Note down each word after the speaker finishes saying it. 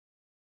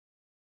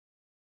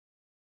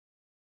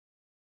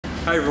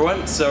Hey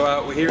everyone,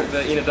 so we're here at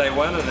the end of day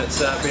one and it's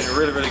been a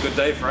really good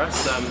day for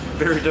us.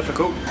 Very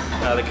difficult.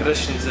 The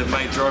conditions have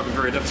made driving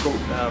very difficult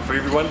for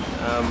everyone,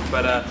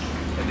 but at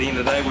the end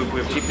of the day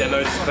we've kept our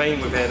noses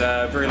clean. We've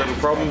had very little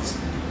problems.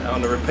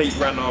 On the repeat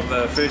run of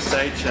the first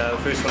stage, the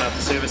first one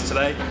after service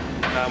today,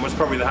 was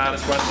probably the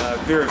hardest one.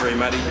 Very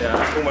muddy,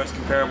 almost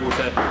comparable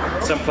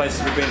to some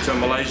places we've been to in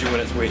Malaysia when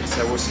it's wet.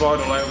 So we'll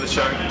slide all over the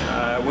show.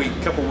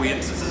 A couple of wee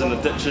instances in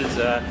the ditches.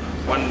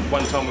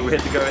 One time we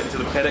had to go out into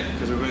the paddock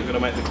because we weren't going to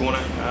make the corner.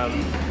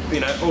 You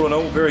know, all in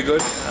all, very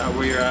good.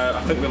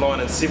 I think we're lying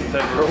in 7th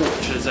overall,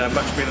 which is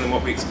much better than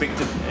what we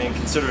expected. And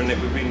considering that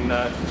we've been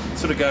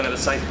sort of going at a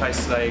safe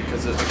pace today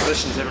because the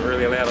conditions haven't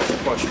really allowed us to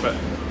push. But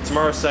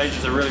tomorrow's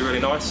stages are really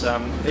nice.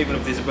 Even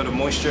if there's a bit of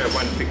moisture, it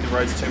won't affect the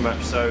roads too much.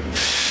 So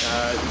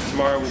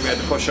tomorrow we'll be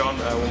able to push on.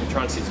 We'll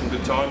try and set some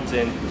good times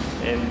and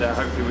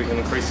hopefully we can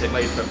increase that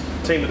lead. But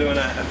the team are doing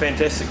a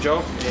fantastic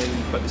job,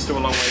 but there's still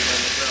a long way to go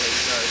in this rally.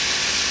 So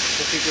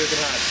we'll keep working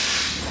hard.